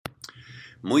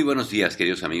Muy buenos días,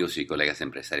 queridos amigos y colegas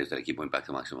empresarios del equipo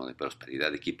Impacto Máximo de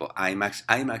Prosperidad, equipo IMAX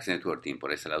Network Team,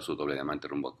 por este lado su doble diamante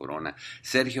rumbo a Corona,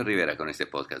 Sergio Rivera con este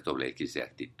podcast doble X de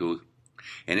actitud.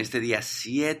 En este día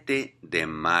 7 de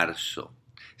marzo,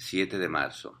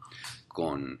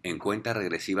 en cuenta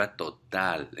regresiva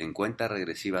total,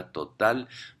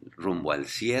 rumbo al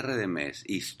cierre de mes,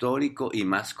 histórico y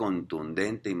más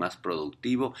contundente y más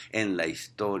productivo en la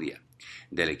historia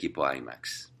del equipo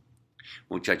IMAX.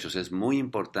 Muchachos, es muy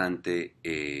importante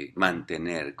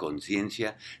mantener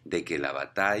conciencia de que la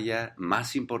batalla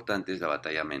más importante es la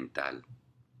batalla mental.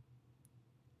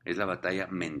 Es la batalla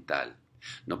mental.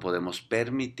 No podemos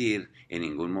permitir en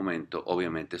ningún momento,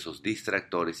 obviamente, esos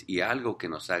distractores y algo que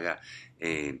nos haga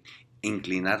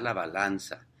inclinar la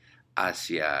balanza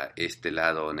hacia este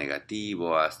lado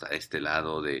negativo, hasta este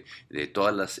lado de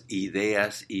todas las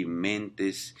ideas y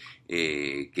mentes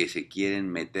que se quieren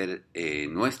meter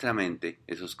en nuestra mente,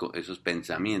 esos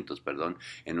pensamientos,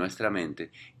 en nuestra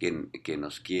mente, que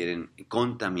nos quieren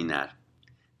contaminar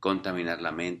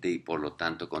la mente y por lo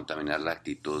tanto contaminar la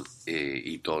actitud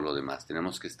y todo lo demás.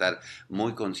 Tenemos que estar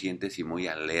muy conscientes y muy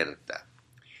alerta.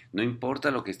 No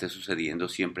importa lo que esté sucediendo,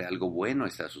 siempre algo bueno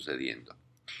está sucediendo.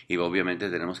 Y obviamente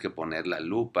tenemos que poner la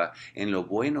lupa en lo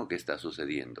bueno que está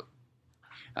sucediendo.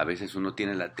 A veces uno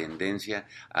tiene la tendencia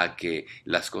a que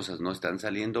las cosas no están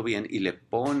saliendo bien y le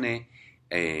pone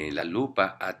la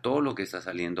lupa a todo lo que está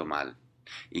saliendo mal.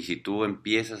 Y si tú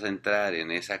empiezas a entrar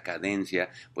en esa cadencia,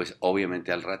 pues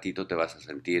obviamente al ratito te vas a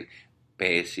sentir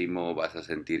pésimo, vas a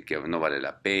sentir que no vale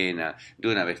la pena, de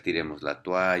una vez tiremos la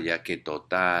toalla, que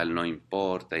total, no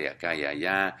importa, y acá y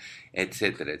allá,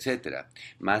 etcétera, etcétera.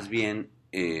 Más bien,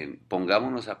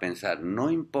 pongámonos a pensar,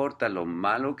 no importa lo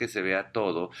malo que se vea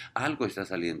todo, algo está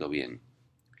saliendo bien.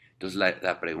 Entonces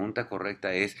la pregunta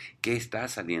correcta es, ¿qué está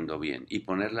saliendo bien? Y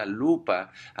poner la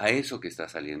lupa a eso que está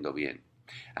saliendo bien.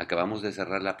 Acabamos de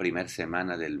cerrar la primera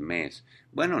semana del mes.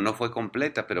 Bueno, no fue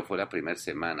completa, pero fue la primera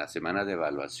semana de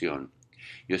evaluación.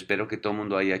 Yo espero que todo el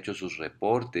mundo haya hecho sus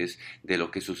reportes de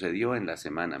lo que sucedió en la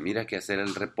semana. Mira que hacer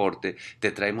el reporte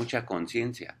te trae mucha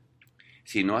conciencia.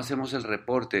 Si no hacemos el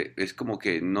reporte, es como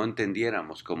que no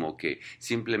entendiéramos, como que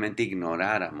simplemente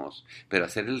ignoráramos. Pero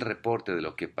hacer el reporte de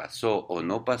lo que pasó o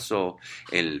no pasó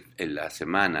en la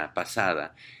semana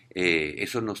pasada,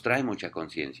 eso nos trae mucha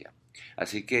conciencia.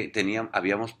 Así que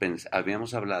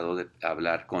habíamos hablado de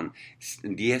hablar con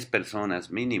 10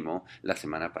 personas mínimo la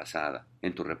semana pasada.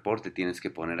 En tu reporte tienes que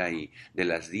poner ahí, de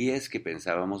las 10 que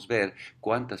pensábamos ver,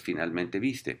 ¿cuántas finalmente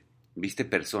viste? Viste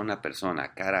persona a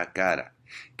persona, cara a cara,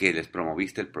 que les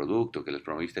promoviste el producto, que les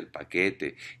promoviste el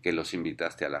paquete, que los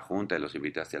invitaste a la junta, los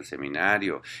invitaste al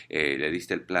seminario, le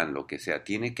diste el plan, lo que sea.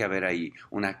 Tiene que haber ahí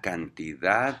una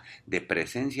cantidad de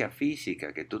presencia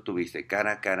física que tú tuviste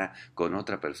cara a cara con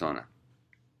otra persona.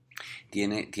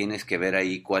 Tienes que ver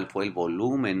ahí cuál fue el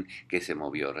volumen que se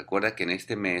movió. Recuerda que en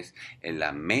este mes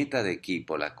la meta de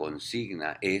equipo, la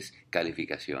consigna es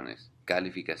calificaciones.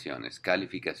 Calificaciones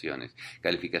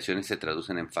se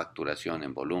traducen en facturación,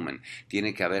 en volumen.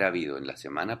 Tiene que haber habido en la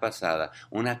semana pasada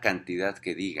una cantidad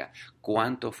que diga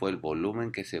cuánto fue el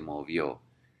volumen que se movió.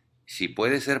 Si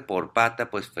puede ser por pata,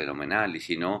 pues fenomenal. Y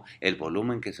si no, el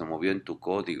volumen que se movió en tu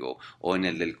código o en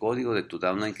el del código de tu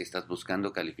downline que estás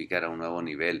buscando calificar a un nuevo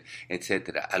nivel,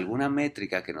 etcétera. Alguna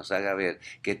métrica que nos haga ver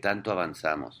qué tanto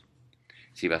avanzamos.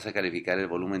 Si vas a calificar el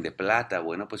volumen de plata,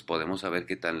 bueno, pues podemos saber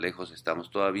qué tan lejos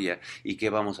estamos todavía y qué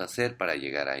vamos a hacer para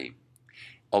llegar ahí.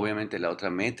 Obviamente la otra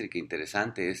métrica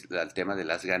interesante es el tema de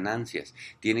las ganancias.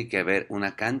 Tiene que haber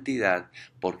una cantidad,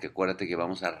 porque acuérdate que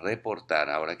vamos a reportar,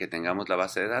 ahora que tengamos la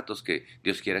base de datos, que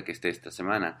Dios quiera que esté esta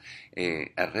semana,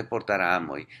 a reportar a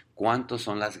Amway cuántos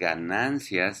son las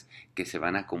ganancias que se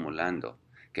van acumulando.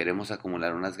 Queremos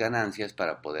acumular unas ganancias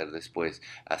para poder después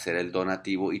hacer el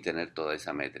donativo y tener toda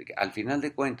esa métrica. Al final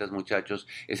de cuentas, muchachos,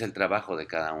 es el trabajo de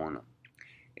cada uno.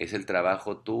 Es el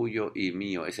trabajo tuyo y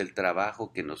mío, es el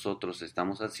trabajo que nosotros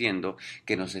estamos haciendo,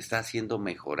 que nos está haciendo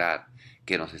mejorar,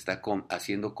 que nos está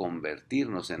haciendo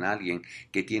convertirnos en alguien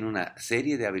que tiene una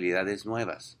serie de habilidades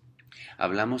nuevas.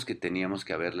 Hablamos que teníamos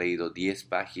que haber leído 10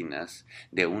 páginas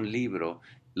de un libro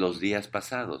los días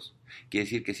pasados. Quiere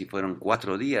decir que si fueron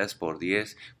 4 días por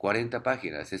 10, 40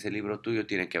 páginas. Ese libro tuyo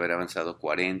tiene que haber avanzado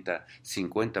 40,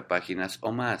 50 páginas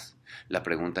o más. La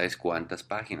pregunta es ¿cuántas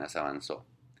páginas avanzó?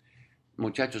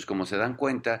 Muchachos, como se dan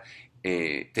cuenta,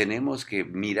 tenemos que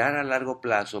mirar a largo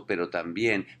plazo, pero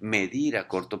también medir a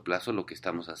corto plazo lo que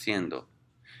estamos haciendo.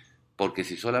 Porque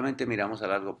si solamente miramos a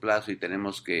largo plazo y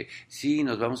tenemos que, sí,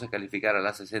 nos vamos a calificar a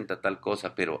las 60 tal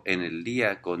cosa, pero en el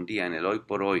día con día, en el hoy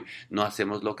por hoy, no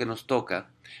hacemos lo que nos toca,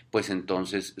 pues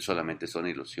entonces solamente son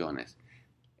ilusiones.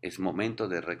 Es momento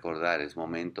de recordar, es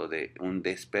momento de un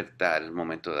despertar, es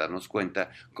momento de darnos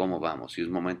cuenta cómo vamos y es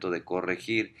momento de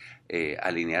corregir,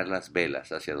 alinear las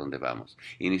velas hacia donde vamos.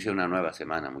 Inicia una nueva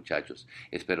semana, muchachos.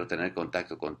 Espero tener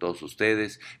contacto con todos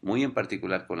ustedes, muy en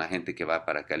particular con la gente que va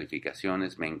para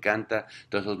calificaciones. Me encanta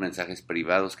todos esos mensajes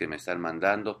privados que me están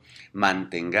mandando.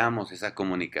 Mantengamos esa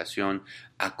comunicación,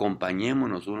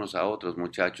 acompañémonos unos a otros,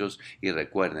 muchachos, y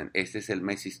recuerden, este es el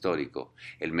mes histórico,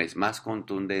 el mes más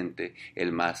contundente,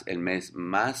 el mes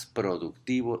más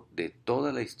productivo de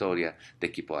toda la historia de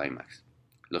Equipo IMAX.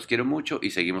 Los quiero mucho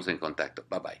y seguimos en contacto.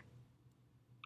 Bye bye.